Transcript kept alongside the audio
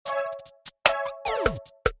Welcome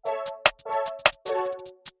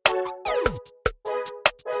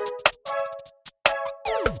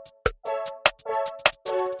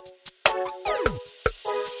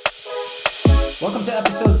to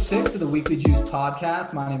episode 6 of the Weekly Juice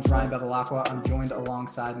podcast. My name is Ryan Bevilacqua. I'm joined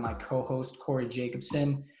alongside my co-host, Corey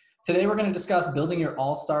Jacobson. Today, we're going to discuss building your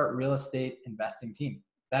all-star real estate investing team.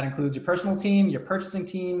 That includes your personal team, your purchasing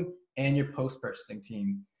team, and your post-purchasing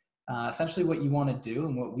team. Essentially, what you want to do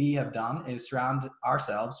and what we have done is surround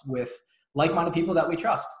ourselves with like-minded people that we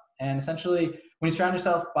trust. And essentially, when you surround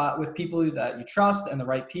yourself with people that you trust and the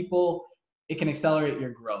right people, it can accelerate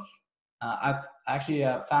your growth. I've actually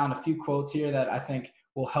found a few quotes here that I think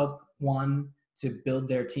will help one to build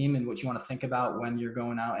their team and what you want to think about when you're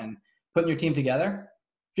going out and putting your team together.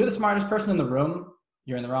 If you're the smartest person in the room,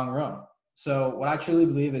 you're in the wrong room. So what I truly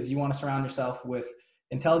believe is you want to surround yourself with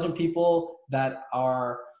intelligent people that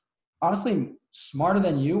are honestly smarter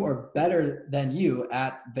than you or better than you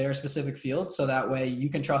at their specific field. So that way you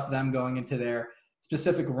can trust them going into their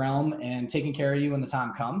specific realm and taking care of you when the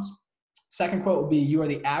time comes. Second quote would be, you are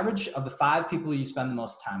the average of the 5 people you spend the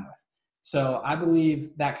most time with. So I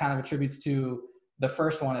believe that kind of attributes to the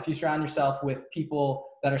first one. If you surround yourself with people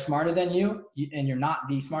that are smarter than you and you're not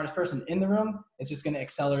the smartest person in the room, it's just going to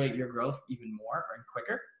accelerate your growth even more and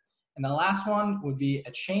quicker. And the last one would be,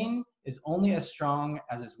 a chain is only as strong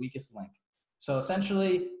as its weakest link. So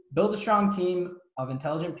essentially, build a strong team of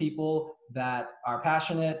intelligent people that are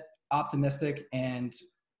passionate, optimistic, and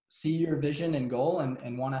see your vision and goal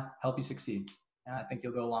and want to help you succeed. And I think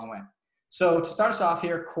you'll go a long way. So to start us off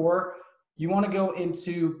here, Core, you want to go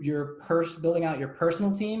into your building out your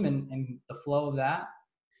personal team and the flow of that?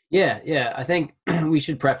 Yeah. I think we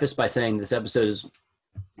should preface by saying this episode is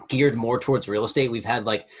geared more towards real estate. We've had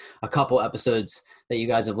like a couple episodes that you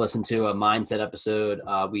guys have listened to, a mindset episode.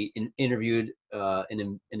 We interviewed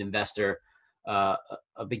an investor,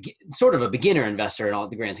 sort of a beginner investor in all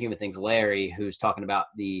the grand scheme of things, Larry, who's talking about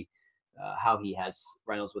the how he has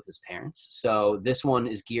rentals with his parents. So this one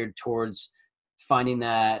is geared towards finding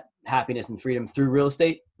that happiness and freedom through real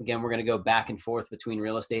estate. Again, we're going to go back and forth between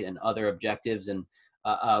real estate and other objectives, and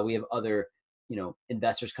we have other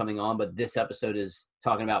investors coming on, but this episode is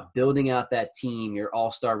talking about building out that team, your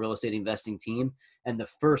all-star real estate investing team. And the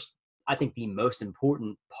first, I think the most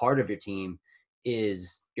important part of your team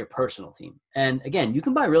is your personal team. And again, you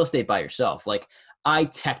can buy real estate by yourself. Like, I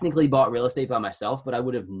technically bought real estate by myself, but I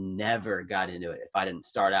would have never got into it if I didn't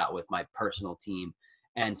start out with my personal team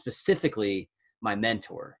and specifically my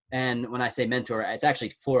mentor. And when I say mentor, it's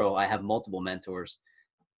actually plural. I have multiple mentors.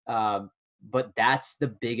 But that's the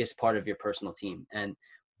biggest part of your personal team. And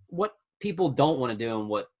what people don't want to do, and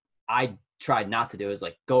what I tried not to do, is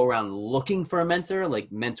like go around looking for a mentor.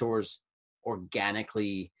 Like, mentors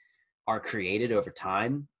organically are created over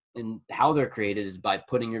time, and how they're created is by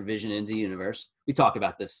putting your vision into the universe. We talk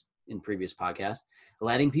about this in previous podcasts,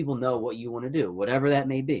 letting people know what you want to do, whatever that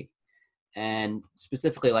may be. And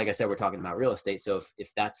specifically, like I said, we're talking about real estate. So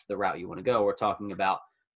if that's the route you want to go, we're talking about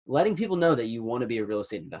letting people know that you want to be a real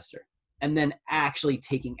estate investor, and then actually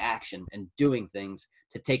taking action and doing things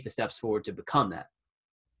to take the steps forward to become that.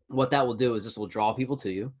 What that will do is this will draw people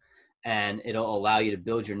to you, and it'll allow you to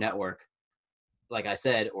build your network, like I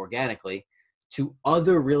said, organically to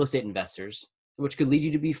other real estate investors, which could lead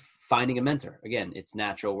you to be finding a mentor. Again, it's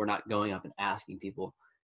natural. We're not going up and asking people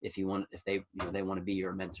if they want to be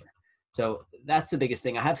your mentor. So that's the biggest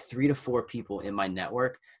thing. I have 3 to 4 people in my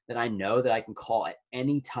network that I know that I can call at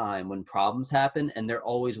any time when problems happen, and they're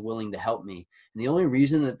always willing to help me. And the only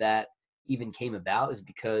reason that even came about is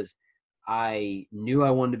because I knew I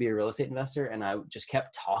wanted to be a real estate investor, and I just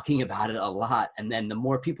kept talking about it a lot. And then the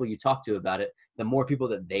more people you talk to about it, the more people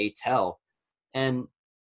that they tell, and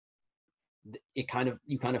you kind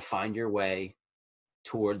of find your way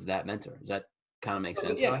towards that mentor. Does that kind of make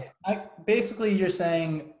sense? Yeah. Basically, you're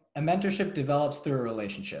saying a mentorship develops through a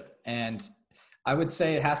relationship. And I would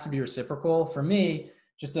say it has to be reciprocal. For me,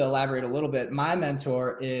 just to elaborate a little bit, my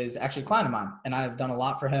mentor is actually a client of mine, and I've done a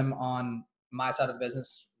lot for him on my side of the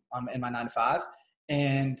business in my 9 to 5.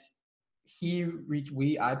 And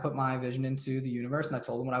I put my vision into the universe, and I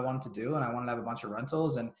told him what I wanted to do, and I wanted to have a bunch of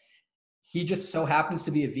rentals. And he just so happens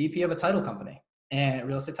to be a VP of a title company, and a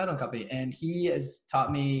real estate title company. And he has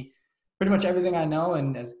taught me pretty much everything I know,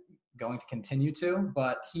 and is going to continue to,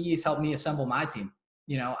 but he's helped me assemble my team.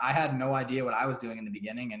 I had no idea what I was doing in the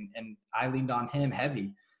beginning, and I leaned on him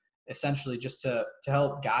heavy, essentially just to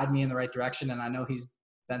help guide me in the right direction. And I know he's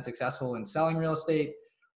been successful in selling real estate,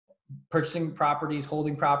 purchasing properties,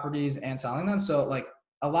 holding properties, and selling them. So like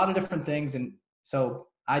a lot of different things. And so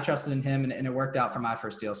I trusted in him, and it worked out for my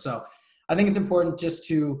first deal. So I think it's important just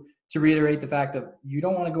to to reiterate the fact that you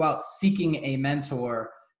don't want to go out seeking a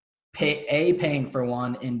mentor, paying for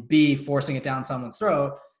one, and B, forcing it down someone's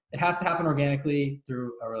throat. It has to happen organically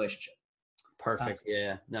through a relationship. Perfect.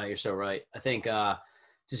 Yeah. No, you're so right. I think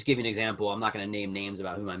just to give you an example, I'm not going to name names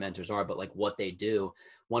about who my mentors are, but like what they do.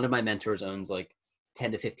 One of my mentors owns like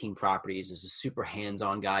 10 to 15 properties, is a super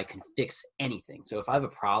hands-on guy, can fix anything. So if I have a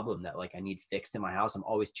problem that like I need fixed in my house, I'm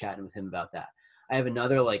always chatting with him about that. I have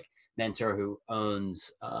another like mentor who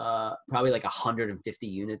owns probably like 150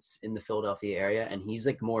 units in the Philadelphia area. And he's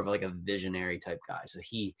like more of like a visionary type guy. So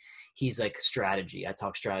he's like strategy. I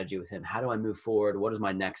talk strategy with him. How do I move forward? What is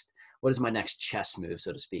my next chess move,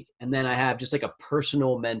 so to speak? And then I have just like a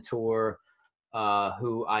personal mentor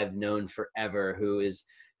who I've known forever,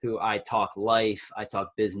 who I talk life, I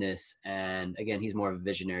talk business. And again, he's more of a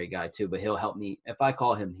visionary guy too, but he'll help me. If I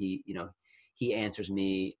call him, he answers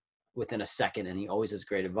me within a second, and he always has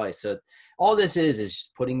great advice. So all this is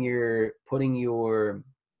just putting your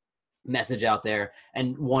message out there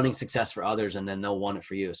and wanting success for others. And then they'll want it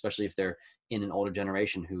for you, especially if they're in an older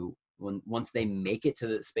generation who, once they make it to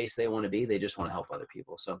the space they want to be, they just want to help other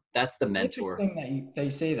people. So that's the mentor. It's interesting that you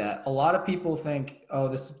say that. A lot of people think, oh,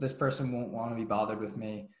 this person won't want to be bothered with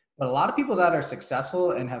me. But a lot of people that are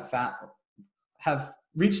successful and have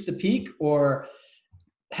reached the peak or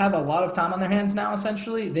have a lot of time on their hands now,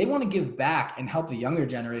 essentially, they want to give back and help the younger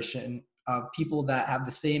generation of people that have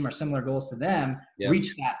the same or similar goals to them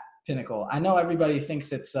reach that pinnacle. I know everybody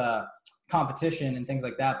thinks it's competition and things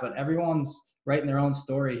like that, but everyone's writing their own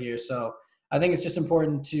story here. So I think it's just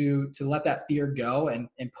important to let that fear go and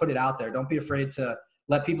put it out there. Don't be afraid to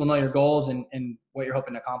let people know your goals and what you're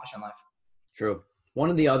hoping to accomplish in life. True. One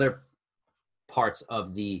of the other parts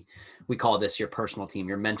of we call this your personal team,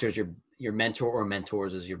 your mentors, your mentor or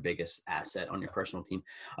mentors is your biggest asset on your personal team.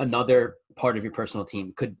 Another part of your personal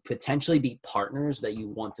team could potentially be partners that you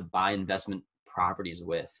want to buy investment properties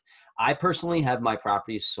with. I personally have my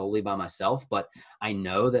properties solely by myself, but I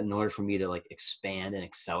know that in order for me to like expand and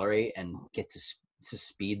accelerate and get to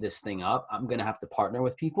speed this thing up, I'm going to have to partner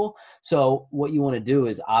with people. So what you want to do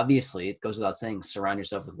is, obviously, it goes without saying, surround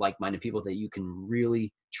yourself with like-minded people that you can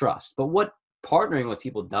really trust. But what partnering with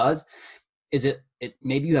people does is it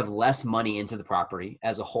maybe you have less money into the property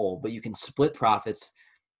as a whole, but you can split profits,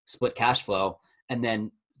 split cash flow,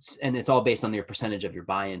 and it's all based on your percentage of your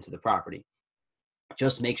buy-in to the property.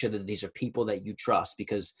 Just make sure that these are people that you trust,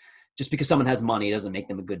 because just because someone has money doesn't make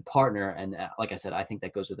them a good partner. And like I said, I think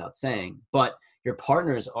that goes without saying, but your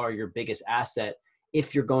partners are your biggest asset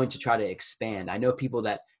if you're going to try to expand. I know people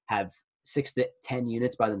that have 6 to 10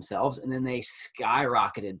 units by themselves, and then they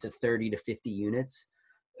skyrocketed to 30 to 50 units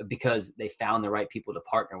because they found the right people to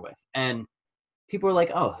partner with. And people are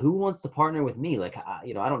like, oh, who wants to partner with me? Like, I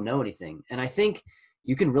don't know anything. And I think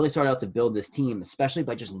you can really start out to build this team, especially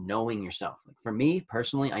by just knowing yourself. Like for me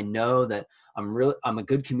personally, I know that I'm a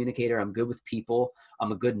good communicator. I'm good with people.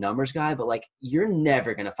 I'm a good numbers guy, but like, you're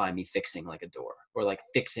never going to find me fixing like a door or like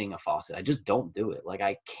fixing a faucet. I just don't do it. Like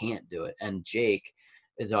I can't do it. And Jake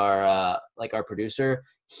is our producer.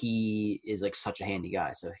 He is like such a handy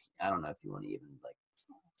guy. So I don't know if you want to even like,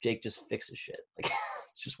 Jake just fixes shit. Like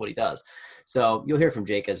it's just what he does. So you'll hear from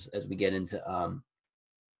Jake as we get into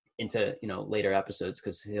later episodes,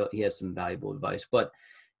 because he has some valuable advice. But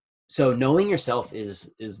so knowing yourself is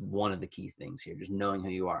one of the key things here, just knowing who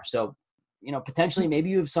you are. So potentially maybe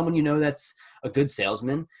you have someone that's a good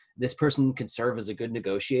salesman. This person could serve as a good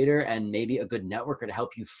negotiator and maybe a good networker to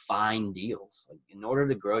help you find deals. Like in order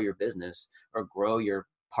to grow your business or grow your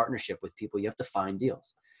partnership with people, you have to find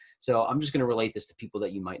deals. So I'm just going to relate this to people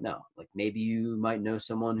that you might know. Like maybe you might know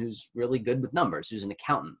someone who's really good with numbers, who's an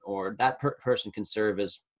accountant, or that person can serve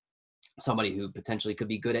as somebody who potentially could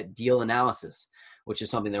be good at deal analysis, which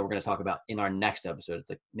is something that we're going to talk about in our next episode.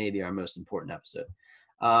 It's like maybe our most important episode.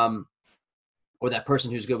 Or that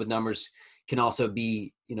person who's good with numbers can also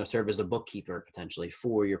be, serve as a bookkeeper potentially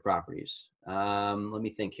for your properties. Let me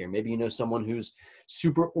think here. Maybe someone who's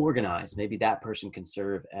super organized. Maybe that person can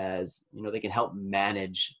serve as, they can help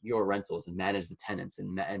manage your rentals and manage the tenants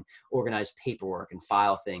and organize paperwork and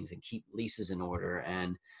file things and keep leases in order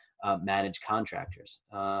and manage contractors.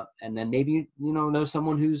 And then maybe, know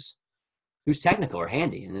someone who's technical or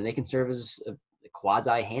handy, and then they can serve as a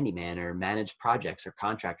quasi handyman or manage projects or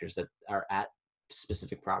contractors that are at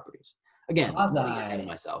specific properties. Again, I'm getting ahead of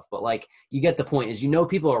myself, but like you get the point, is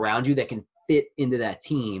people around you that can fit into that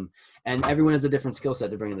team, and everyone has a different skill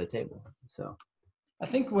set to bring to the table. So I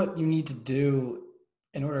think what you need to do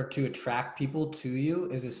in order to attract people to you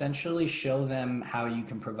is essentially show them how you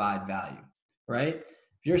can provide value, right?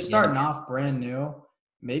 If you're starting off brand new,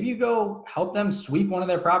 maybe you go help them sweep one of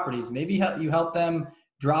their properties. Maybe you help them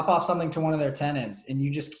drop off something to one of their tenants and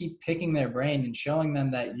you just keep picking their brain and showing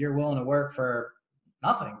them that you're willing to work for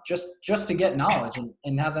nothing, just to get knowledge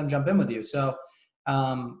and have them jump in with you. So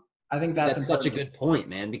I think that's such a good point,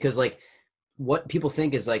 man, because like what people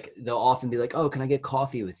think is like, they'll often be like, oh, can I get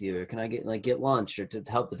coffee with you? Or can I get lunch or to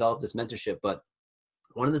help develop this mentorship? But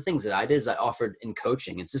one of the things that I did is I offered in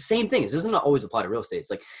coaching. It's the same thing. It doesn't always apply to real estate.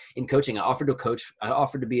 It's like in coaching, I offered to coach. I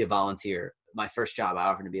offered to be a volunteer. My first job, I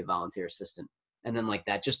offered to be a volunteer assistant. And then like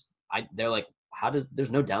that they're like, there's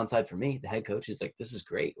no downside for me. The head coach is like, this is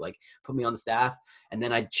great. Like put me on the staff. And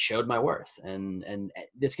then I showed my worth and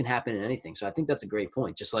this can happen in anything. So I think that's a great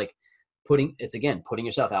point. Just like putting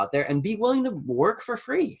yourself out there and be willing to work for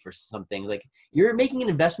free for some things. Like you're making an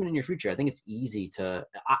investment in your future. I think it's easy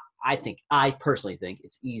I personally think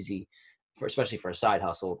it's easy especially for a side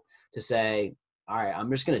hustle to say, all right, I'm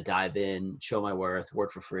just going to dive in, show my worth,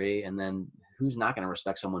 work for free. And then who's not going to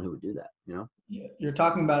respect someone who would do that? You know? You're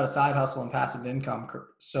talking about a side hustle and passive income.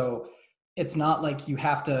 So it's not like you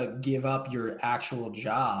have to give up your actual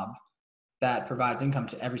job that provides income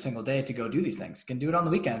to every single day to go do these things. You can do it on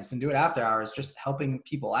the weekends and do it after hours, just helping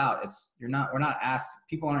people out.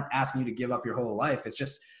 People aren't asking you to give up your whole life. It's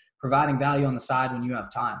just providing value on the side when you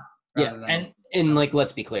have time. Yeah. And like,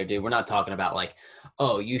 let's be clear, dude, we're not talking about like,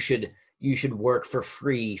 oh, you should work for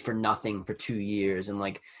free for nothing for 2 years and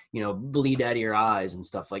like, you know, bleed out of your eyes and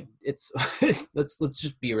stuff. Like let's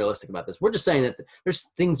just be realistic about this. We're just saying that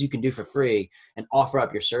there's things you can do for free and offer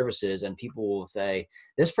up your services and people will say,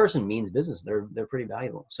 this person means business. They're pretty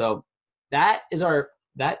valuable. So that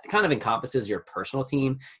kind of encompasses your personal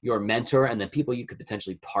team, your mentor, and then people you could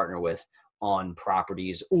potentially partner with on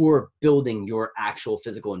properties or building your actual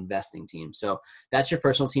physical investing team. So that's your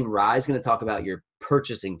personal team. Rye's going to talk about your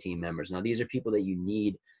purchasing team members. Now, these are people that you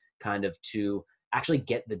need kind of to actually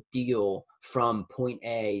get the deal from point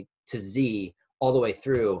A to Z all the way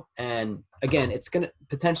through. And again, it's going to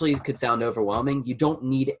potentially could sound overwhelming. You don't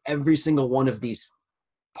need every single one of these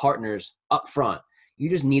partners up front. You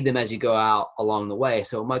just need them as you go out along the way.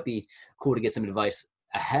 So it might be cool to get some advice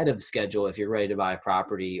ahead of schedule if you're ready to buy a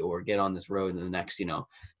property or get on this road in the next,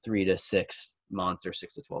 3 to 6 months or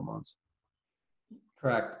 6 to 12 months.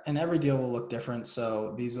 Correct. And every deal will look different.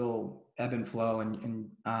 So these will ebb and flow and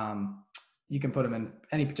you can put them in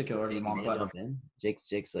any particular order you want. But jump in.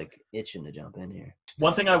 Jake's like itching to jump in here.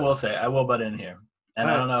 One thing I will say, I will butt in here. And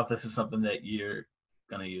I don't know if this is something that you're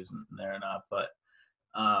going to use in there or not, but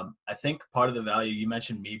I think part of the value, you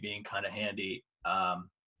mentioned me being kind of handy.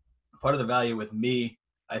 Part of the value with me,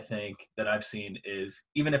 I think, that I've seen is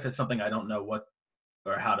even if it's something I don't know what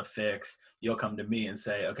or how to fix, you'll come to me and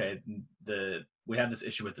say, okay, we have this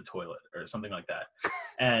issue with the toilet or something like that.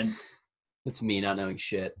 And it's me not knowing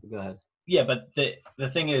shit. Go ahead. Yeah, but the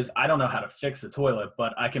thing is, I don't know how to fix the toilet,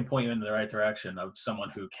 but I can point you in the right direction of someone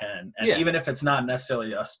who can. And even if it's not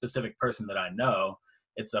necessarily a specific person that I know,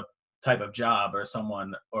 it's a type of job or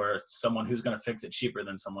someone who's going to fix it cheaper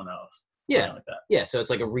than someone else. Yeah. Like that. Yeah. So it's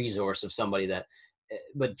like a resource of somebody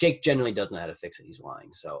but Jake generally doesn't know how to fix it. He's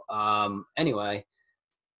lying. So anyway,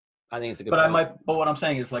 I think it's a good point. But what I'm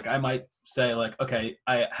saying is like, I might say like, okay,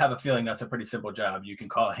 I have a feeling that's a pretty simple job. You can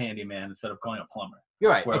call a handyman instead of calling a plumber. You're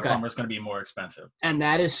right. Where a plumber is going to be more expensive. And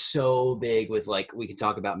that is so big with like, we can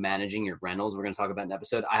talk about managing your rentals. We're going to talk about an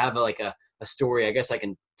episode. I have a story. I guess I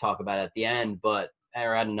can talk about it at the end, or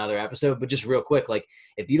at another episode, but just real quick, like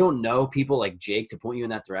if you don't know people like Jake to point you in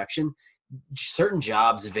that direction, certain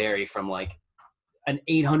jobs vary from like an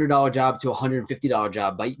 $800 job to a $150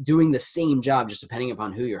 job by doing the same job, just depending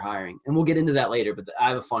upon who you're hiring. And we'll get into that later, but I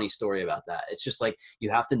have a funny story about that. It's just like, you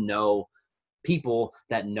have to know people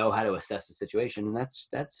that know how to assess the situation. And that's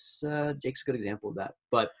Jake's a good example of that.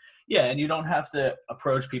 But yeah, and you don't have to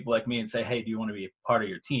approach people like me and say, hey, do you want to be a part of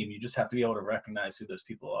your team? You just have to be able to recognize who those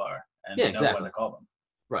people are and know when to call them.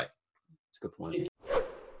 Right. That's a good point.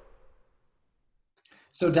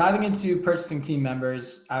 So diving into purchasing team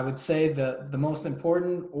members, I would say the most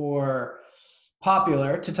important or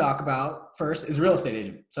popular to talk about first is real estate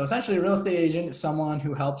agent. So essentially a real estate agent is someone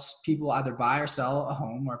who helps people either buy or sell a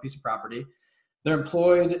home or a piece of property. They're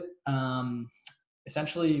employed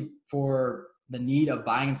essentially for the need of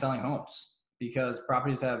buying and selling homes because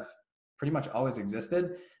properties have pretty much always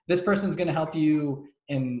existed. This person's going to help you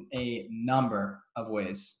in a number of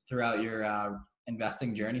ways throughout your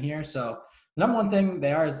investing journey here. So the number one thing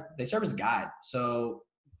they serve as a guide. So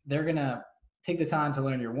they're going to take the time to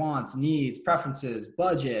learn your wants, needs, preferences,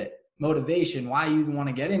 budget, motivation, why you even want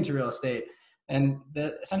to get into real estate. And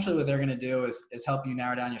essentially what they're going to do is help you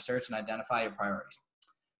narrow down your search and identify your priorities.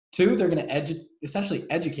 2, they're going to essentially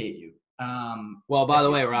educate you. Well, by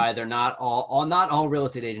the way, Ryan, they're not all real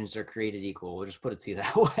estate agents are created equal. We'll just put it to you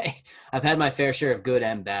that way. I've had my fair share of good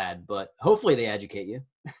and bad, but hopefully they educate you.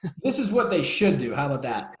 This is what they should do. How about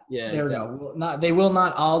that? Yeah, there exactly. we go. They will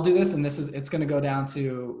not all do this, and it's going to go down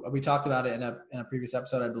to, we talked about it in a previous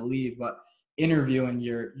episode, I believe, but interviewing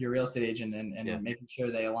your real estate agent and making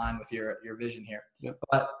sure they align with your vision here. Yep.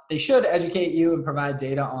 But they should educate you and provide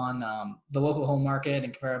data on the local home market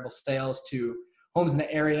and comparable sales to homes in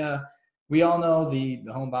the area. We all know the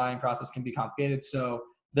home buying process can be complicated, so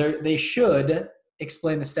they should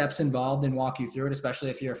explain the steps involved and walk you through it,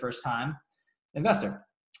 especially if you're a first-time investor.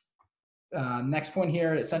 Next point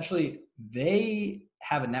here, essentially, they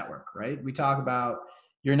have a network, right? We talk about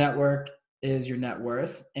your network is your net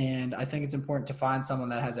worth. And I think it's important to find someone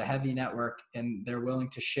that has a heavy network and they're willing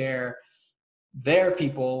to share their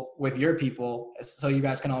people with your people so you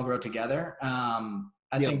guys can all grow together.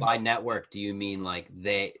 I think by network, do you mean like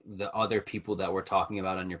the other people that we're talking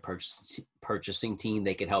about on your purchasing team,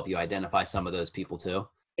 they could help you identify some of those people too?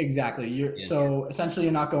 Exactly. So essentially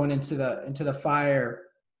you're not going into the fire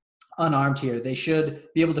unarmed here. They should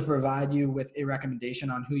be able to provide you with a recommendation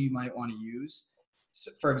on who you might want to use. So,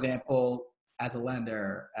 for example, as a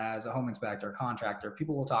lender, as a home inspector, contractor,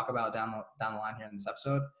 people will talk about down the line here in this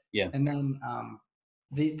episode. Yeah. And then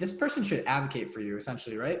this person should advocate for you,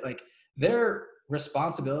 essentially, right? Like their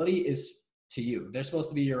responsibility is to you. They're supposed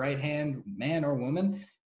to be your right hand man or woman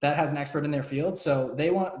that has an expert in their field. So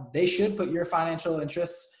they should put your financial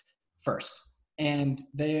interests first. And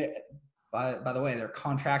by the way, they're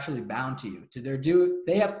contractually bound to you.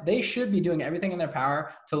 They should be doing everything in their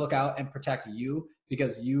power to look out and protect you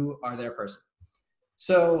because you are their person.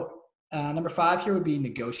 So number 5 here would be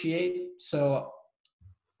negotiate. So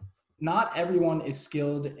not everyone is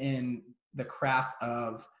skilled in the craft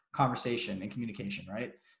of conversation and communication,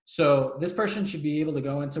 right? So this person should be able to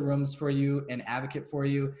go into rooms for you and advocate for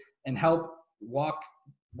you and help walk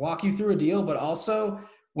you through a deal, but also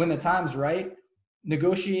when the time's right,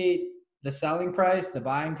 negotiate the selling price, the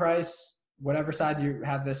buying price, whatever side you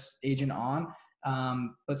have this agent on.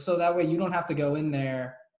 But so that way you don't have to go in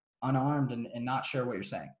there unarmed and not sure what you're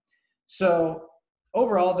saying. So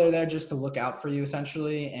overall, they're there just to look out for you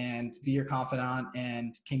essentially and be your confidant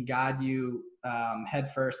and can guide you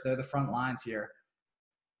head first. They're the front lines here,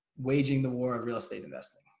 waging the war of real estate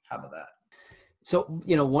investing. How about that? So,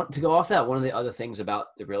 to go off that, one of the other things about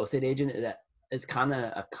the real estate agent is that it's kind of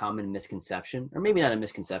a common misconception, or maybe not a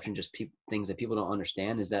misconception, just things that people don't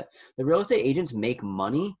understand, is that the real estate agents make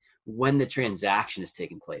money when the transaction is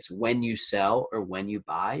taking place, when you sell or when you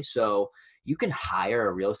buy. So you can hire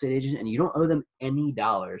a real estate agent and you don't owe them any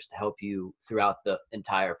dollars to help you throughout the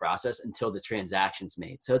entire process until the transaction's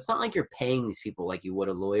made. So it's not like you're paying these people like you would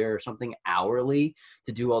a lawyer or something hourly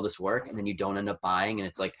to do all this work and then you don't end up buying and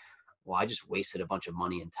it's like, well, I just wasted a bunch of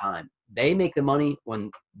money and time. They make the money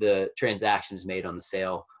when the transaction is made on the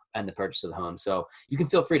sale and the purchase of the home. So you can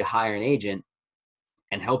feel free to hire an agent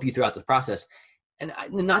and help you throughout the process. And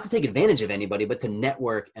not to take advantage of anybody, but to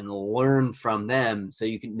network and learn from them so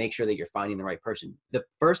you can make sure that you're finding the right person. The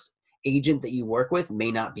first agent that you work with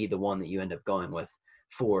may not be the one that you end up going with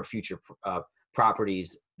for future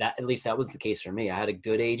properties. At least that was the case for me. I had a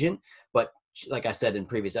good agent, but like I said in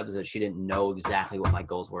previous episodes, she didn't know exactly what my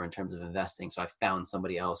goals were in terms of investing. So I found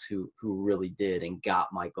somebody else who really did and got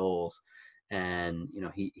my goals. And,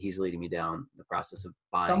 he's leading me down the process of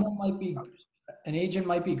buying. An agent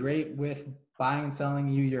might be great with buying and selling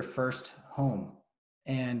you your first home.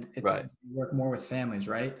 And it's right. Work more with families,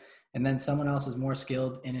 right? And then someone else is more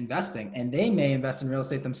skilled in investing and they may invest in real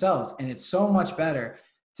estate themselves. And it's so much better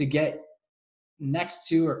to get next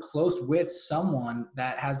to or close with someone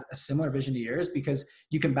that has a similar vision to yours because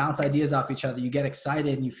you can bounce ideas off each other. You get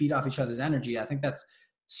excited and you feed off each other's energy. I think that's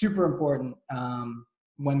super important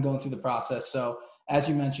when going through the process. So as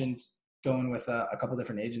you mentioned, going with a couple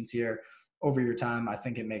different agents here over your time, I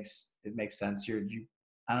think it makes sense.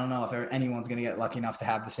 I don't know if anyone's going to get lucky enough to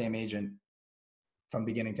have the same agent from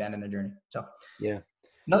beginning to end in their journey. So yeah.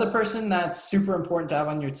 Another person that's super important to have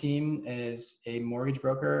on your team is a mortgage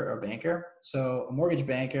broker or banker. So a mortgage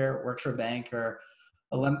banker works for a bank or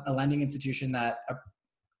a lending institution that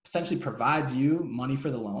essentially provides you money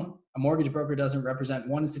for the loan. A mortgage broker doesn't represent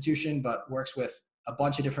one institution, but works with a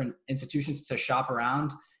bunch of different institutions to shop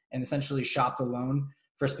around and essentially shop the loan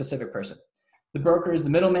for a specific person. The broker is the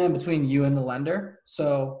middleman between you and the lender.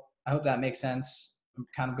 So I hope that makes sense. I'm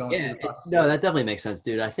kind of going through the process. No, that definitely makes sense,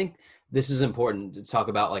 dude. I think this is important to talk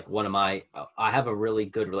about. Like I have a really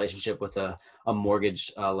good relationship with a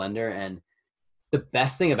mortgage lender. And the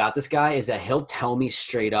best thing about this guy is that he'll tell me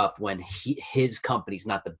straight up when his company's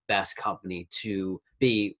not the best company to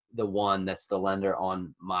be the one that's the lender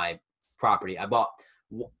on my property. I bought,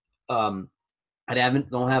 don't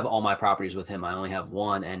have all my properties with him. I only have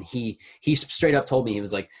one. And he straight up told me, he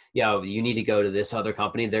was like, yo, you need to go to this other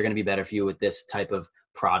company. They're going to be better for you with this type of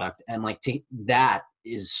product. And like, that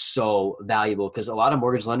is so valuable, because a lot of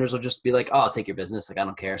mortgage lenders will just be like, oh, I'll take your business. Like, I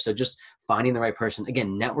don't care. So just finding the right person,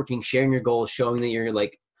 again, networking, sharing your goals, showing that you're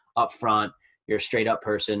like upfront, you're a straight up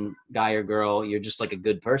person, guy or girl, you're just like a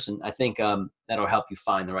good person. I think that'll help you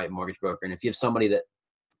find the right mortgage broker. And if you have somebody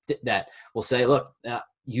that will say, look,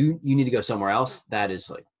 you need to go somewhere else, that is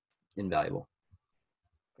like invaluable.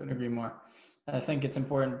 Couldn't agree more. I think it's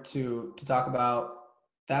important to talk about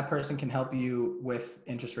that person can help you with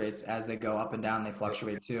interest rates as they go up and down. They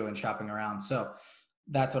fluctuate too, and shopping around. So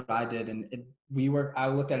that's what I did. And I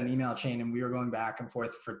looked at an email chain, and we were going back and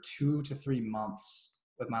forth for 2 to 3 months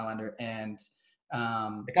with my lender. And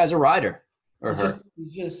the guy's a rider, or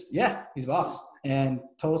he's boss, and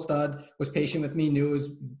total stud. Was patient with me. Knew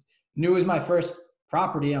it was my first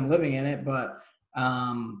property. I'm living in it, but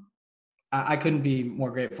I couldn't be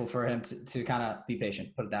more grateful for him to kind of be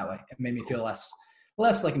patient. Put it that way. It made me feel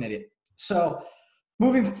less like an idiot. So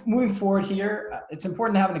moving forward here, it's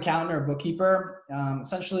important to have an accountant or a bookkeeper.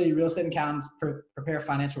 Essentially, real estate accountants prepare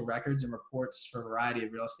financial records and reports for a variety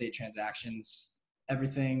of real estate transactions,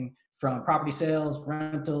 everything from property sales,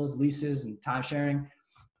 rentals, leases, and time sharing.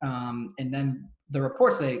 And then the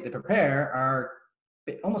reports they prepare are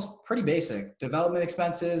almost pretty basic: development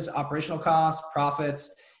expenses, operational costs,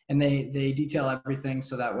 profits, and they detail everything,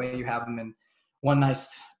 so that way you have them in one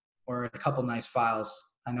nice or a couple nice files.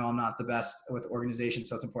 I know I'm not the best with organization,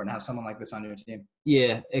 so it's important to have someone like this on your team.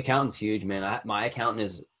 Yeah, accountant's huge, man. My accountant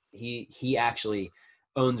is he actually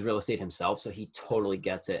owns real estate himself, so he totally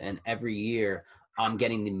gets it. And every year I'm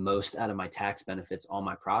getting the most out of my tax benefits on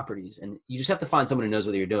my properties. And you just have to find someone who knows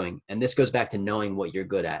what you're doing. And this goes back to knowing what you're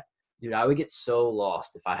good at. Dude, I would get so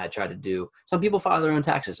lost if I had tried to do, some people file their own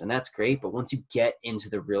taxes, and that's great. But once you get into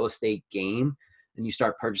the real estate game and you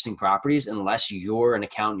start purchasing properties, unless you're an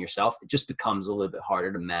accountant yourself, it just becomes a little bit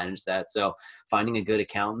harder to manage that. So finding a good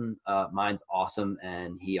accountant, mine's awesome,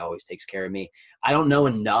 and he always takes care of me. I don't know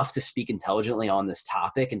enough to speak intelligently on this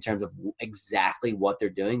topic in terms of exactly what they're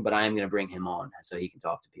doing, but I am going to bring him on so he can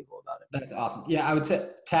talk to people about it. That's awesome. Yeah, I would say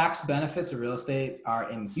tax benefits of real estate are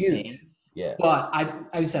insane. Huge. Yeah. But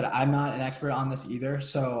I said, I'm not an expert on this either.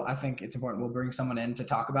 So I think it's important. We'll bring someone in to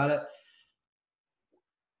talk about it.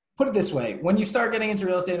 Put it this way. When you start getting into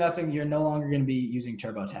real estate investing, you're no longer going to be using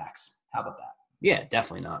TurboTax. How about that? Yeah,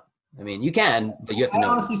 definitely not. I mean, you can, but you have to know.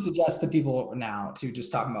 I honestly suggest to people now, to just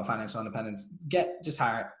talking about financial independence,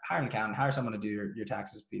 hire an accountant, hire someone to do your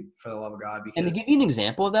taxes, for the love of God. And to give you an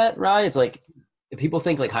example of that, Rye, it's like, people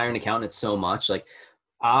think like hiring an accountant is so much. Like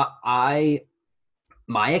my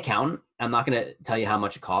accountant, I'm not going to tell you how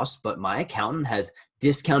much it costs, but my accountant has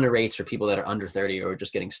discounted rates for people that are under 30 or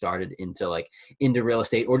just getting started into real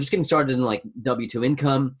estate, or just getting started in like W-2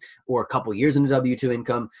 income, or a couple years into W-2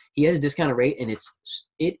 income. He has a discounted rate, and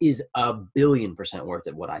it is 1,000,000,000% worth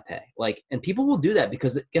it what I pay. Like, and people will do that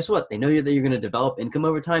because guess what? They know that you're going to develop income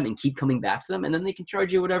over time and keep coming back to them, and then they can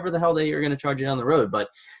charge you whatever the hell they are going to charge you down the road. But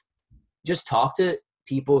just talk to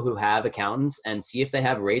people who have accountants and see if they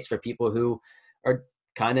have rates for people who are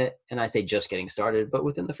kind of, and I say just getting started, but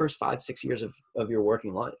within the first 5-6 years of your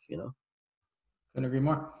working life, Couldn't agree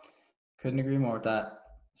more with that.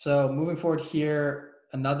 So moving forward here,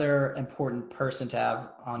 another important person to have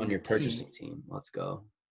on your purchasing team. Let's go.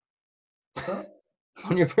 So,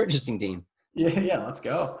 on your purchasing team. Yeah, let's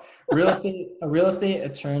go. A real estate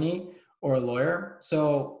attorney or a lawyer.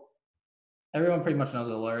 So everyone pretty much knows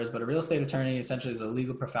what a lawyer is, but a real estate attorney essentially is a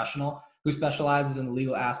legal professional who specializes in the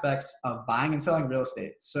legal aspects of buying and selling real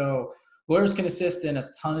estate. So lawyers can assist in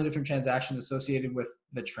a ton of different transactions associated with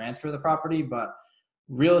the transfer of the property, but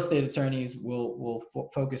real estate attorneys will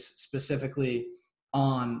focus specifically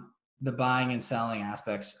on the buying and selling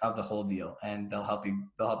aspects of the whole deal, and they'll help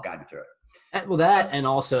guide you through it. Well, that, and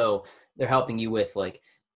also they're helping you with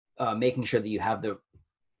making sure that you have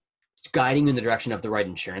guiding in the direction of the right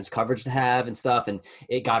insurance coverage to have and stuff. And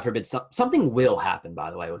God forbid, something will happen, by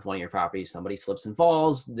the way, with one of your properties. Somebody slips and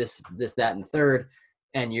falls, this, that, and the third.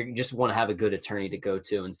 And you just want to have a good attorney to go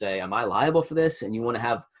to and say, am I liable for this? And you want to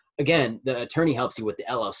have, again, the attorney helps you with the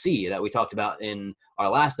LLC that we talked about in our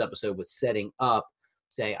last episode with setting up.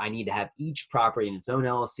 Say, I need to have each property in its own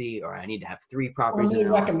LLC, or I need to have 3 properties. Or they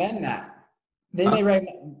recommend that. They may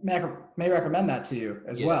recommend that to you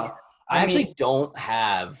as well. I actually don't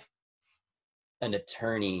have an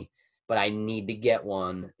attorney, but I need to get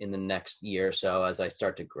one in the next year or so as I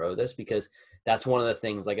start to grow this, because that's one of the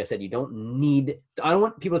things, like I said, I don't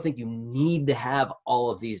want people to think you need to have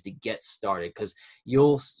all of these to get started, because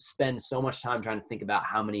you'll spend so much time trying to think about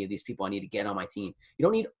how many of these people I need to get on my team. You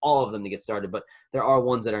don't need all of them to get started, but there are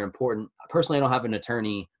ones that are important. Personally, I don't have an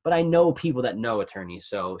attorney, but I know people that know attorneys.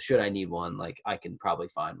 So should I need one, like I can probably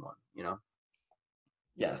find one, you know?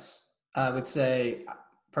 Yes. I would say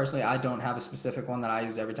personally, I don't have a specific one that I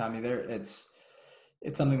use every time either. It's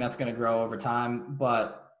something that's going to grow over time,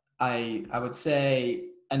 but I would say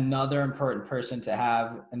another important person to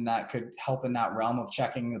have, and that could help in that realm of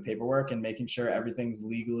checking the paperwork and making sure everything's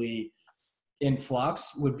legally in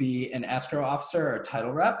flux, would be an escrow officer or a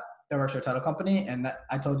title rep that works for a title company. And that,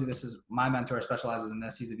 I told you, this is my mentor specializes in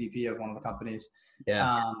this. He's a VP of one of the companies,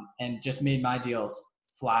 and just made my deals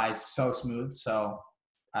fly so smooth. So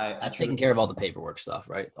That's taking care of all the paperwork stuff,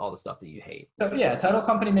 right? All the stuff that you hate. So yeah, title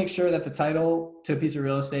company makes sure that the title to a piece of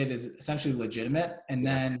real estate is essentially legitimate, and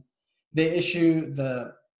then they issue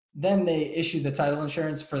the title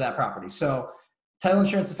insurance for that property. So title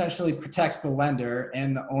insurance essentially protects the lender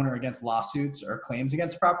and the owner against lawsuits or claims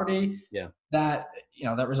against property. Yeah. That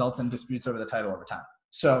results in disputes over the title over time.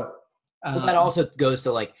 So well, that also goes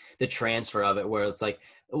to like the transfer of it, where it's like,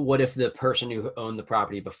 what if the person who owned the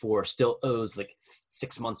property before still owes like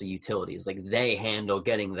 6 months of utilities? Like they handle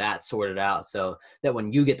getting that sorted out so that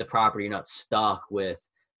when you get the property, you're not stuck with,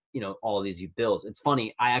 all these bills. It's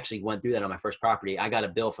funny. I actually went through that on my first property. I got a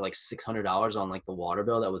bill for like $600 on like the water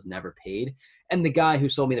bill that was never paid. And the guy who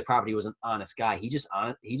sold me the property was an honest guy. He just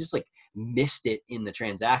like missed it in the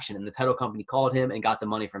transaction, and the title company called him and got the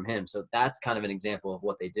money from him. So that's kind of an example of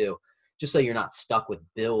what they do, just so you're not stuck with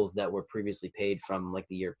bills that were previously paid from like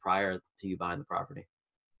the year prior to you buying the property.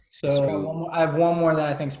 So I have one more that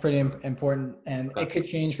I think is pretty important, and it could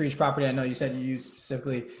change for each property. I know you said you use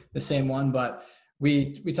specifically the same one, but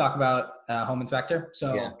we talk about home inspector.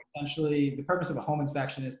 So essentially the purpose of a home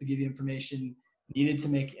inspection is to give you information needed to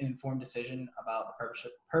make an informed decision about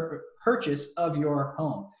the purchase of your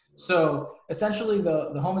home. So essentially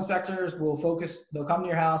the home inspectors they'll come to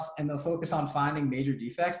your house and they'll focus on finding major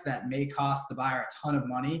defects that may cost the buyer a ton of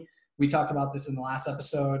money. We talked about this in the last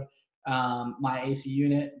episode. My AC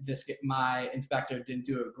unit, my inspector didn't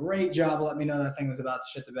do a great job. Let me know that thing was about to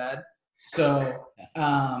shit the bed. So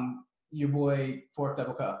your boy forked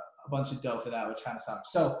up a bunch of dough for that, which kind of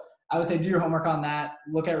sucks. So I would say do your homework on that,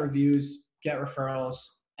 look at reviews, get referrals.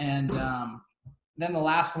 And then the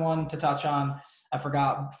last one to touch on, I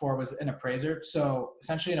forgot before, was an appraiser. So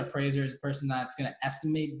essentially an appraiser is a person that's going to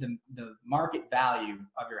estimate the market value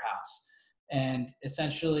of your house. And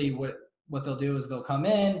essentially what they'll do is they'll come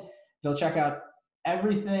in, they'll check out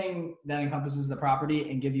everything that encompasses the property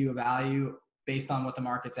and give you a value based on what the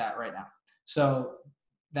market's at right now. So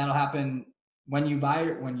that'll happen when you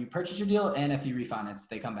purchase your deal, and if you refinance,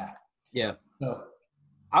 they come back. Yeah. So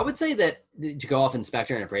I would say that to go off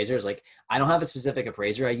inspector and appraiser is like, I don't have a specific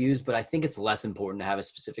appraiser I use, but I think it's less important to have a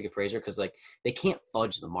specific appraiser because like they can't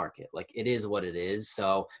fudge the market. Like it is what it is.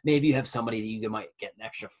 So maybe you have somebody that you might get an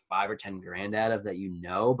extra 5 or 10 grand out of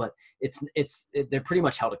that, but they're pretty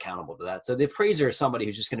much held accountable to that. So the appraiser is somebody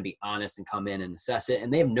who's just going to be honest and come in and assess it,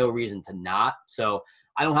 and they have no reason to not. So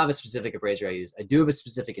I don't have a specific appraiser I use. I do have a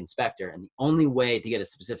specific inspector, and the only way to get a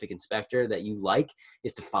specific inspector that you like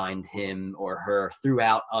is to find him or her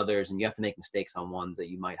throughout others, and you have to make mistakes on ones that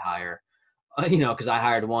you might hire. Because I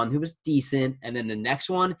hired one who was decent, and then the next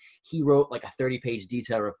one, he wrote like a 30-page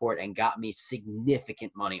detail report and got me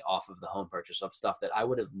significant money off of the home purchase of stuff that I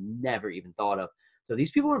would have never even thought of. So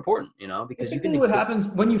these people are important, because what happens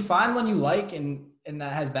when you find one you like and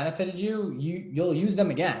that has benefited you'll use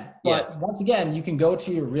them again. But once again, you can go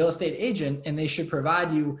to your real estate agent and they should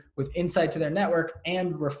provide you with insight to their network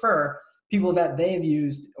and refer people that they've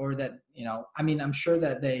used, or that, I'm sure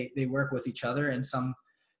that they work with each other in some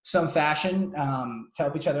fashion to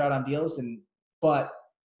help each other out on deals. But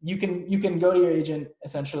you can go to your agent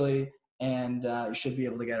essentially, and you should be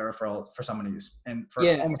able to get a referral for someone to use. And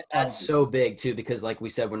that's so big too, because like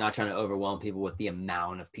we said, we're not trying to overwhelm people with the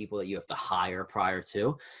amount of people that you have to hire prior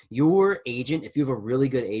to. Your agent, if you have a really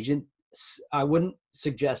good agent, I wouldn't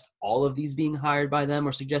suggest all of these being hired by them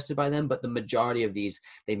or suggested by them, but the majority of these,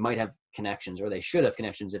 they might have connections, or they should have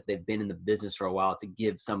connections if they've been in the business for a while, to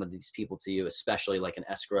give some of these people to you, especially like an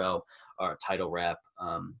escrow or a title rep,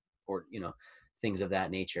 or things of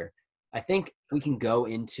that nature. I think we can go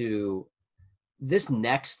into this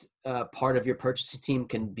next part of your purchasing team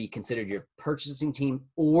can be considered your purchasing team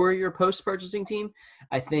or your post-purchasing team.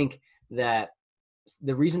 I think that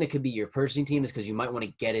the reason it could be your purchasing team is because you might want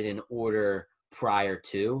to get it in order prior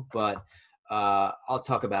to, but I'll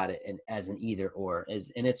talk about it as an either or,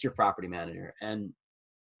 and it's your property manager. And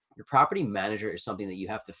your property manager is something that you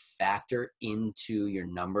have to factor into your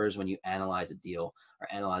numbers when you analyze a deal or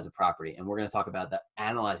analyze a property. And we're going to talk about that,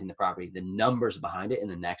 analyzing the property, the numbers behind it in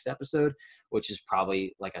the next episode, which is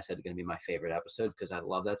probably, like I said, going to be my favorite episode because I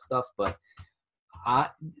love that stuff. But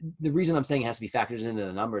the reason I'm saying it has to be factored into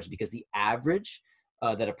the numbers because the average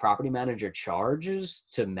that a property manager charges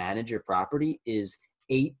to manage your property is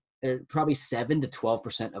probably 7 to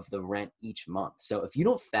 12% of the rent each month. So if you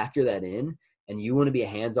don't factor that in, and you want to be a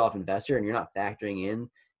hands-off investor and you're not factoring in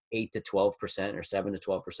 8 to 12% or 7 to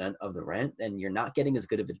 12% of the rent, then you're not getting as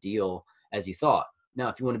good of a deal as you thought. Now,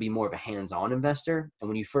 if you want to be more of a hands-on investor, and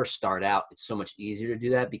when you first start out, it's so much easier to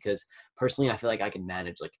do that because personally, I feel like I can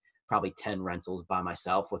manage like probably 10 rentals by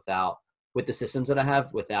myself with the systems that I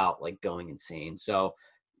have without like going insane. So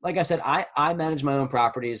like I said, I manage my own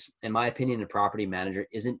properties. In my opinion, a property manager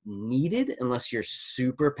isn't needed unless you're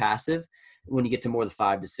super passive when you get to more than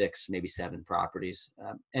 5 to 6, maybe 7 properties.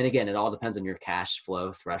 And again, it all depends on your cash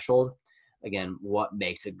flow threshold. Again, what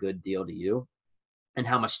makes a good deal to you and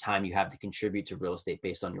how much time you have to contribute to real estate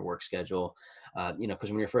based on your work schedule. Because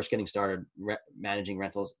when you're first getting started managing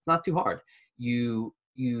rentals, it's not too hard.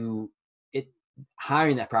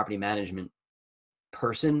 Hiring that property management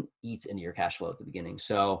person eats into your cash flow at the beginning.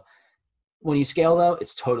 So when you scale though,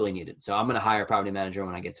 it's totally needed. So I'm going to hire a property manager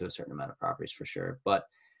when I get to a certain amount of properties for sure.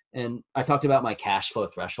 And I talked about my cash flow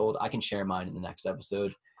threshold. I can share mine in the next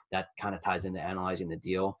episode. That kind of ties into analyzing the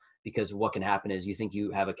deal because what can happen is you think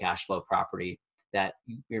you have a cash flow property that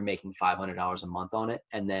you're making $500 a month on it.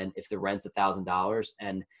 And then if the rent's $1,000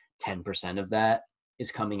 and 10% of that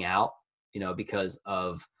is coming out, because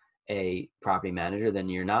of a property manager, then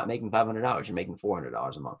you're not making $500. You're making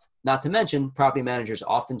 $400 a month. Not to mention property managers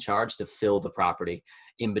often charge to fill the property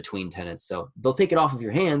in between tenants. So they'll take it off of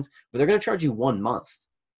your hands, but they're going to charge you 1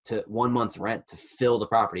 month's rent to fill the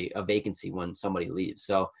property, a vacancy when somebody leaves.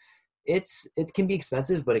 So it can be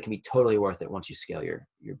expensive, but it can be totally worth it once you scale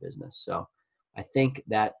your business. So I think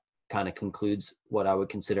that kind of concludes what I would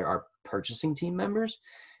consider our purchasing team members.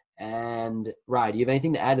 And Ryan, do you have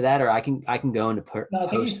anything to add to that, or I can go into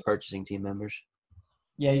post-purchasing team members?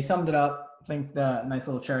 Yeah, you summed it up. I think the nice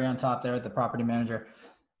little cherry on top there with the property manager.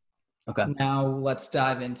 Okay. Now let's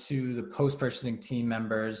dive into the post-purchasing team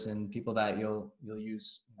members and people that you'll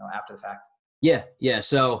use, after the fact. Yeah.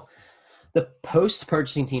 So the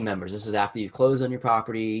post-purchasing team members, this is after you've closed on your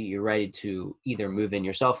property, you're ready to either move in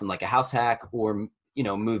yourself in like a house hack or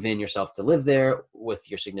move in yourself to live there with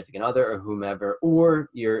your significant other or whomever, or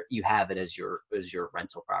you have it as your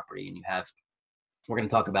rental property and we're going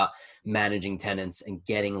to talk about managing tenants and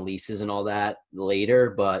getting leases and all that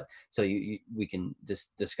later, but so we can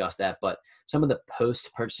just discuss that. But some of the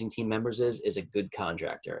post-purchasing team members is a good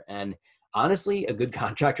contractor. And honestly, a good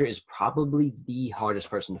contractor is probably the hardest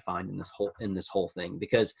person to find in this whole thing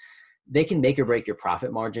because they can make or break your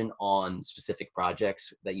profit margin on specific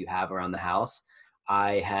projects that you have around the house.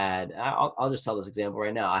 I'll just tell this example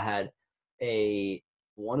right now. I had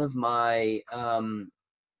one of my,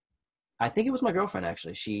 I think it was my girlfriend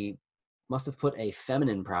actually. She must have put a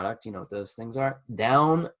feminine product, what those things are,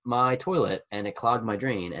 down my toilet and it clogged my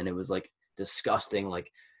drain. And it was like disgusting,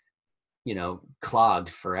 like,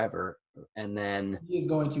 clogged forever. And then he is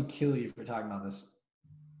going to kill you for talking about this.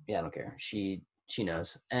 Yeah, I don't care. She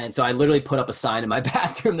knows. And so I literally put up a sign in my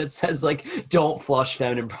bathroom that says like, don't flush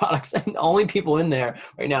feminine products. And the only people in there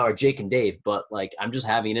right now are Jake and Dave, but like, I'm just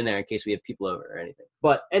having it in there in case we have people over or anything.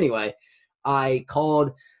 But anyway, I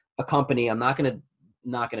called a company. I'm not going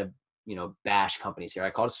to bash companies here. I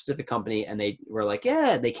called a specific company and they were like,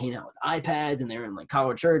 yeah, they came out with iPads and they were in like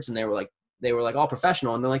collared shirts and they were like all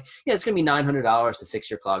professional. And they're like, yeah, it's going to be $900 to fix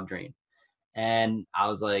your clogged drain. And I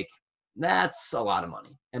was like, that's a lot of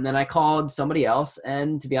money. And then I called somebody else.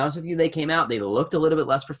 And to be honest with you, they came out, they looked a little bit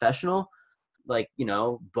less professional, but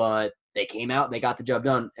they came out, they got the job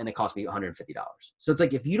done and it cost me $150. So it's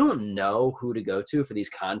like, if you don't know who to go to for these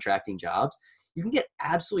contracting jobs, you can get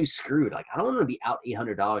absolutely screwed. Like, I don't want to be out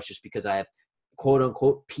 $800 just because I have quote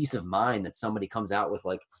unquote peace of mind that somebody comes out with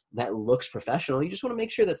like, that looks professional. You just want to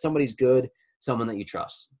make sure that somebody's good, someone that you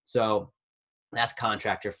trust. So that's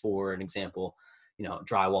contractor for an example,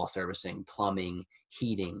 drywall servicing, plumbing,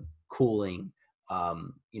 heating, cooling, did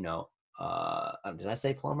I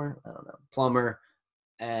say plumber? I don't know. Plumber.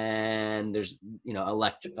 And there's,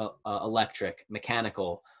 electric,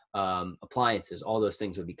 mechanical, appliances, all those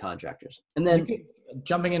things would be contractors. And then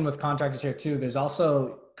jumping in with contractors here too, there's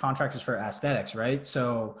also contractors for aesthetics, right?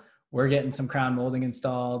 So we're getting some crown molding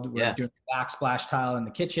installed. We're doing backsplash tile in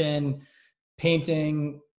the kitchen,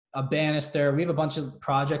 painting, a banister. We have a bunch of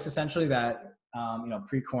projects essentially that,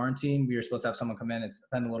 pre-quarantine, we were supposed to have someone come in. It's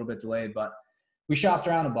been a little bit delayed, but we shopped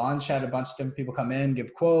around a bunch, had a bunch of different people come in,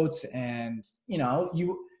 give quotes, and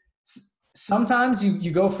sometimes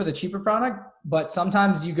you go for the cheaper product, but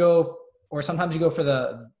sometimes you go for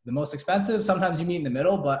the most expensive. Sometimes you meet in the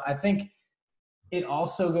middle, but I think it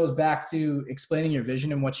also goes back to explaining your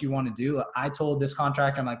vision and what you want to do. I told this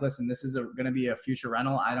contractor, I'm like, listen, this is going to be a future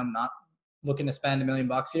rental. I'm not looking to spend $1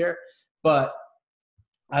 million here, but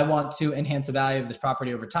I want to enhance the value of this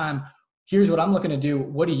property over time. Here's what I'm looking to do.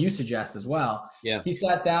 What do you suggest as well? Yeah. He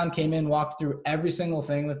sat down, came in, walked through every single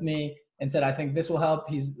thing with me and said, I think this will help.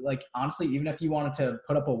 He's like, honestly, even if you wanted to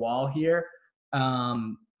put up a wall here,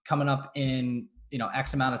 coming up in,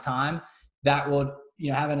 X amount of time, that would,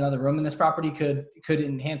 having another room in this property could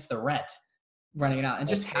enhance the rent, renting it out, and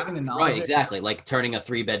just having the knowledge. Right, exactly. Like turning a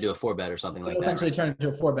 3-bed to a 4-bed or something like that. Essentially turn it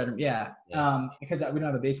into a 4-bedroom. Yeah. Because we don't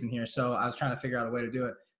have a basement here. So I was trying to figure out a way to do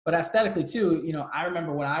it. But aesthetically too, I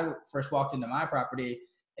remember when I first walked into my property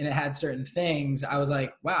and it had certain things, I was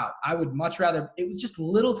like, wow, I would much rather, it was just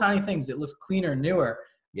little tiny things that looked cleaner, newer.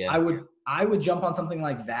 Yeah. I would jump on something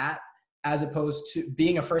like that as opposed to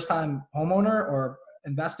being a first-time homeowner or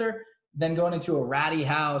investor, then going into a ratty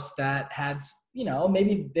house that had,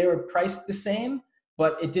 maybe they were priced the same,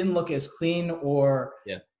 but it didn't look as clean or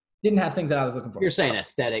didn't have things that I was looking for. You're saying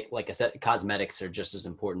aesthetic, like I said, cosmetics are just as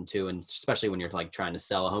important too. And especially when you're like trying to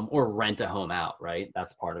sell a home or rent a home out, right?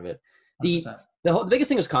 That's part of it. The biggest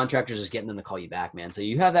thing is contractors is getting them to call you back, man. So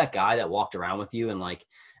you have that guy that walked around with you and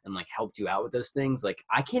helped you out with those things. Like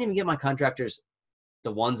I can't even get my contractors,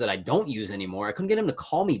 the ones that I don't use anymore, I couldn't get them to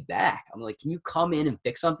call me back. I'm like, can you come in and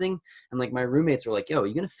fix something? And like my roommates were like, yo, are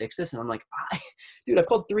you going to fix this? And I'm like, dude, I've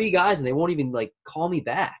called 3 guys and they won't even like call me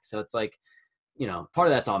back. So it's like, part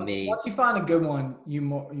of that's on me. Once you find a good one, you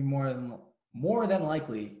more than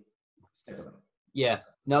likely stick with them. Yeah.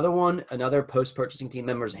 Another post-purchasing team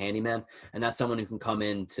member is a handyman. And that's someone who can come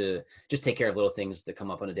in to just take care of little things that come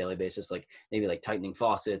up on a daily basis. Like maybe like tightening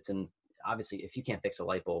faucets, and obviously if you can't fix a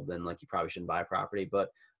light bulb, then like you probably shouldn't buy a property. But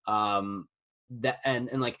that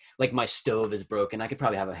and like my stove is broken, I could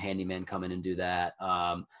probably have a handyman come in and do that.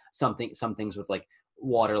 Some things with like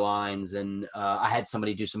water lines, and I had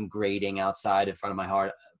somebody do some grading outside in front of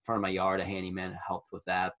my yard. A handyman helped with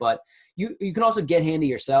that. But you can also get handy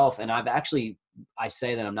yourself. And I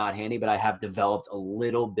say that I'm not handy, but I have developed a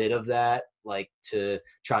little bit of that, like to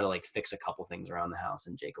try to like fix a couple things around the house.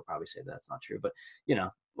 And Jake will probably say that's not true, but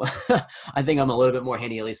I think I'm a little bit more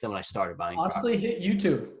handy, at least than when I started buying. Honestly, hit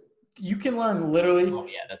YouTube. You can learn literally. Oh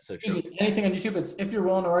yeah, that's so true. Anything on YouTube. It's if you're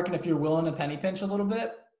willing to work and if you're willing to penny pinch a little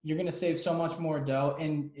bit, you're going to save so much more dough.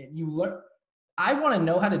 And you learn. I want to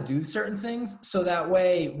know how to do certain things so that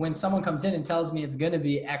way when someone comes in and tells me it's going to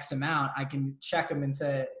be X amount, I can check them and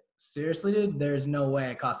say, seriously, dude, there's no way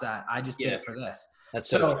it costs that. I just did it for this. That's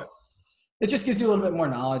so true. It just gives you a little bit more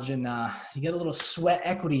knowledge, and you get a little sweat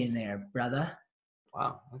equity in there, brother.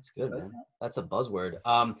 Wow, that's good, man. That's a buzzword.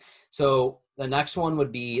 So the next one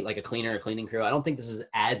would be like a cleaner or cleaning crew. I don't think this is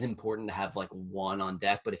as important to have like one on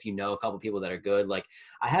deck, but if you know a couple people that are good, like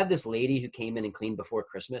I have this lady who came in and cleaned before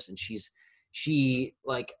Christmas, and she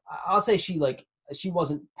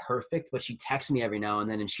wasn't perfect, but she texts me every now and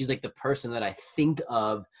then, and she's like the person that I think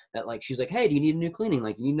of that, like, she's like, hey, do you need a new cleaning?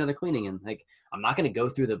 Like, do you need another cleaning? And like, I'm not going to go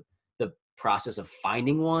through the process of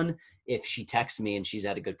finding one if she texts me and she's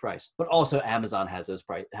at a good price. But also Amazon has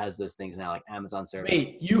those things now, like Amazon service.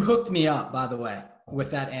 Wait, you hooked me up, by the way,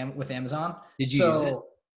 with Amazon. Did you use it?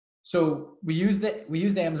 So we used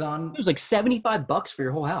the Amazon. It was like $75 for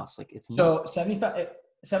your whole house. Like it's so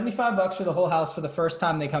 $75 for the whole house. For the first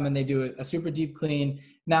time they come in, they do a super deep clean.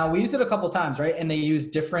 Now we used it a couple times, right? And they use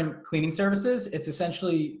different cleaning services. It's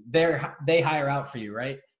essentially they hire out for you,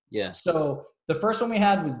 right? Yeah. So the first one we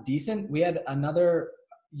had was decent. We had another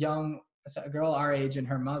a girl our age and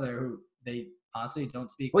her mother who they honestly don't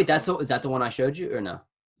speak. Wait, is that the one I showed you or no?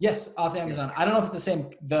 Yes, off Amazon. Yeah. I don't know if it's the same.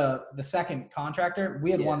 The second contractor,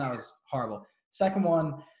 we had one that was horrible. Second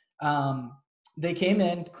one, they came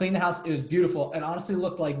in, cleaned the house. It was beautiful. It honestly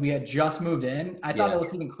looked like we had just moved in. I thought it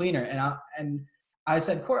looked even cleaner. And I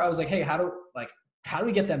said, Court, I was like, hey, how do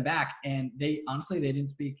we get them back? And they didn't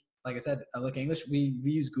speak, like I said, a lick English. We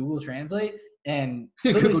use Google Translate, and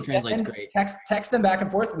Google Translate's great. Text them back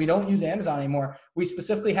and forth. We don't use Amazon anymore. We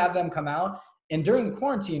specifically have them come out. And during the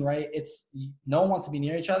quarantine, right, it's no one wants to be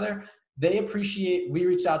near each other. They appreciate. We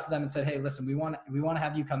reached out to them and said, hey, listen, we want to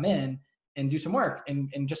have you come in and do some work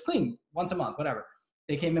and just clean once a month, whatever.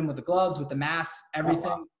 They came in with the gloves, with the masks,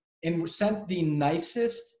 everything, and sent the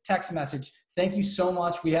nicest text message. Thank you so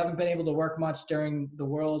much. We haven't been able to work much during the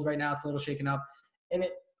world right now. It's a little shaken up. And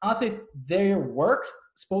honestly, their work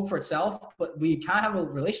spoke for itself, but we kind of have a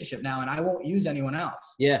relationship now, and I won't use anyone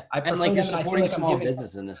else. Yeah. I And prefer like you're them, and I feel supporting like I'm small giving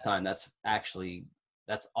business in this time. That's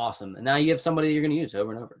awesome. And now you have somebody you're going to use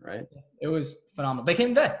over and over, right? It was phenomenal. They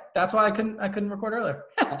came today. That's why I couldn't record earlier.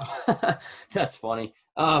 That's funny.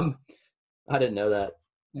 I didn't know that.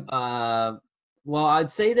 Yeah. Well, I'd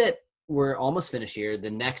say that we're almost finished here. The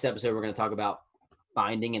next episode, we're going to talk about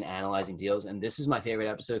finding and analyzing deals. And this is my favorite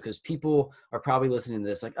episode because people are probably listening to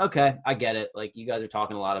this like, okay, I get it. Like you guys are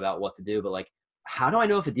talking a lot about what to do, but like, how do I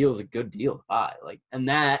know if a deal is a good deal to buy? Like, and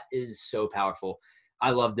that is so powerful. I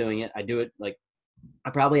love doing it. I do it like, I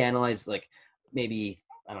probably analyze like maybe,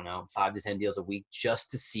 I don't know, 5 to 10 deals a week just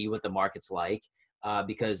to see what the market's like.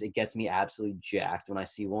 Because it gets me absolutely jacked when I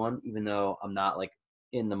see one, even though I'm not like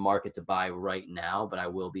in the market to buy right now, but I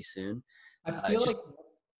will be soon. I feel like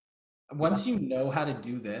once you know how to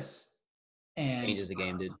do this and changes the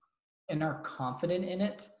game, dude, and are confident in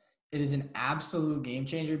it, it is an absolute game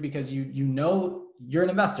changer because you know you're an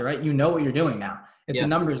investor, right? You know what you're doing now. It's a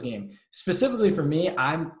numbers game. Specifically for me,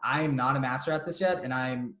 I'm not a master at this yet, and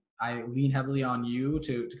I lean heavily on you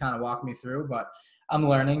to kind of walk me through, but I'm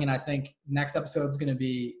learning, and I think next episode is going to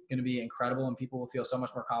be incredible, and people will feel so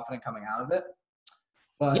much more confident coming out of it.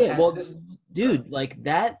 But yeah, well, dude, like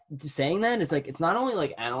that, saying that, it's like, it's not only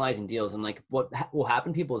like analyzing deals, and like what will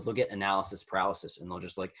happen to people is they'll get analysis paralysis and they'll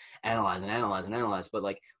just like analyze and analyze and analyze. But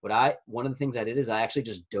like one of the things I did is I actually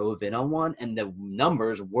just dove in on one, and the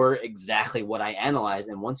numbers were exactly what I analyzed.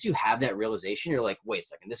 And once you have that realization, you're like, wait a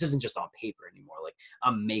second, this isn't just on paper anymore. Like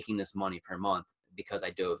I'm making this money per month because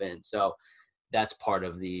I dove in. So that's part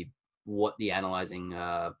of what the analyzing,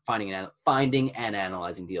 finding and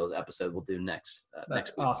analyzing deals episode we'll do next week.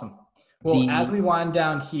 Awesome. Well, as we wind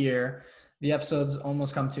down here, the episode's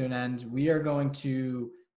almost come to an end. We are going to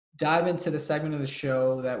dive into the segment of the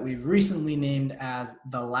show that we've recently named as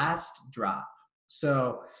The Last Drop.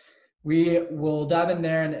 So we will dive in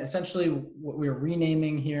there, and essentially what we're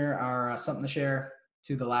renaming here are something to share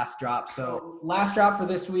to The Last Drop. So last drop for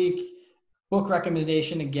this week, book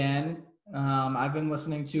recommendation again. I've been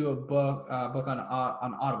listening to a book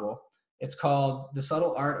on Audible. It's called The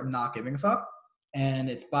Subtle Art of Not Giving a Fuck, and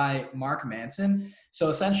it's by Mark Manson. So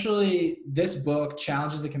essentially, this book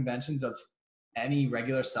challenges the conventions of any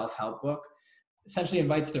regular self-help book. Essentially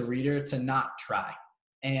invites the reader to not try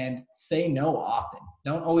and say no often.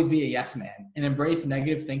 Don't always be a yes man, and embrace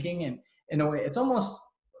negative thinking. And in a way, it's almost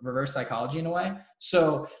reverse psychology in a way.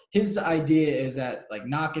 So his idea is that like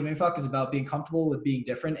not giving a fuck is about being comfortable with being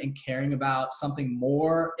different and caring about something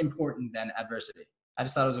more important than adversity. I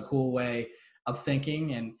just thought it was a cool way of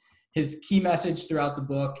thinking. And his key message throughout the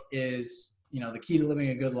book is, the key to living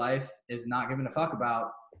a good life is not giving a fuck about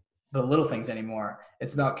the little things anymore.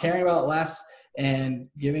 It's about caring about less and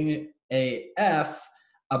giving it a F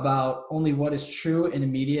about only what is true and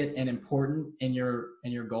immediate and important in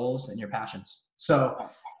your goals and your passions. So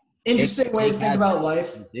interesting way to think about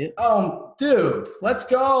life. Oh, dude, let's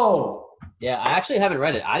go. Yeah, I actually haven't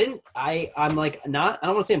read it. I'm like, not, I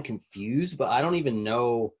don't want to say I'm confused, but I don't even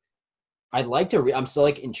know. I'd like to read. I'm so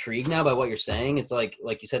like intrigued now by what you're saying. It's like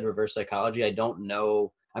you said, reverse psychology. I don't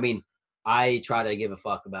know. I mean, I try to give a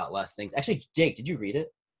fuck about less things. Actually, Jake, did you read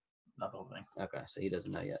it? Not the whole thing. Okay, so he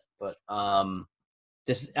doesn't know yet. But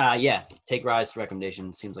Take Rise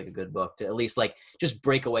recommendation seems like a good book to at least like just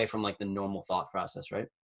break away from like the normal thought process, right?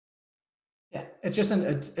 Yeah, it's just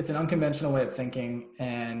it's an unconventional way of thinking,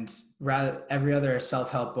 and rather every other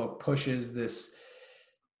self-help book pushes this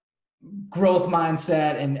growth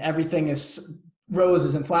mindset, and everything is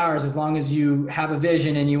roses and flowers as long as you have a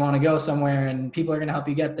vision and you want to go somewhere, and people are going to help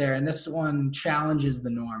you get there. And this one challenges the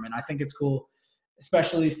norm, and I think it's cool,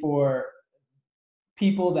 especially for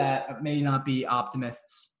people that may not be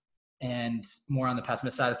optimists and more on the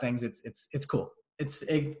pessimist side of things. It's cool.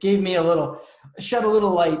 It gave me shed a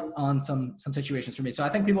little light on some situations for me. So I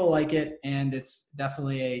think people like it, and it's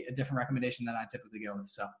definitely a different recommendation than I typically go with.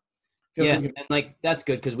 So and like that's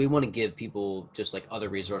good because we want to give people just like other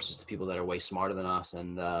resources to people that are way smarter than us.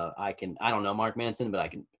 And I don't know Mark Manson, but I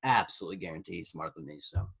can absolutely guarantee he's smarter than me.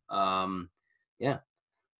 So I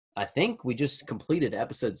think we just completed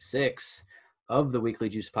episode 6 of the Weekly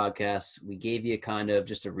Juice podcast. We gave you kind of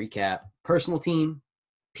just a recap: personal team,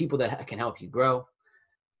 people that can help you grow;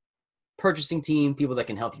 purchasing team, people that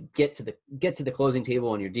can help you get to the closing table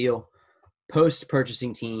on your deal;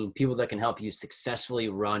 post-purchasing team, people that can help you successfully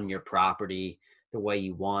run your property the way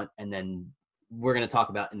you want. And then we're going to talk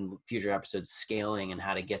about in future episodes scaling and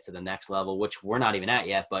how to get to the next level, which we're not even at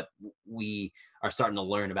yet, but we are starting to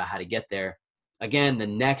learn about how to get there. Again, the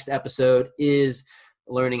next episode is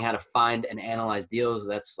learning how to find and analyze deals.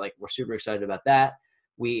 That's like, we're super excited about that.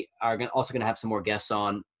 We are also going to have some more guests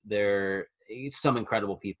on. There some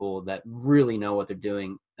incredible people that really know what they're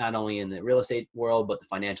doing, not only in the real estate world, but the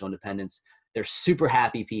financial independence. They're super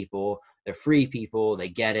happy people. They're free people. They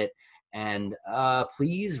get it. And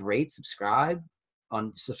please subscribe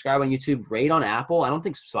on YouTube, rate on Apple. I don't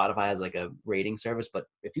think Spotify has like a rating service, but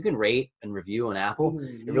if you can rate and review on Apple,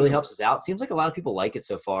 it really helps us out. It seems like a lot of people like it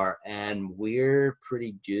so far, and we're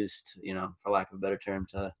pretty juiced, for lack of a better term,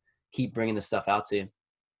 to keep bringing this stuff out to you.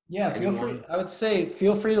 Yeah, feel free. I would say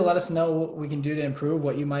feel free to let us know what we can do to improve,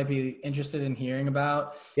 what you might be interested in hearing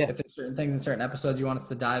about. Yeah. If there's certain things in certain episodes you want us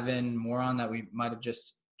to dive in more on that we might have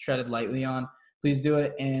just treaded lightly on, please do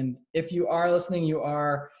it. And if you are listening, you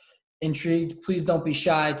are intrigued, please don't be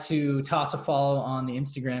shy to toss a follow on the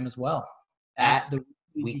Instagram as well. At the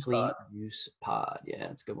Weekly Juice Pod. Yeah,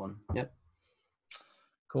 it's a good one. Yep.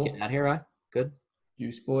 Cool. Getting out here, right? Good.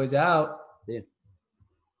 Juice Boys out. See ya.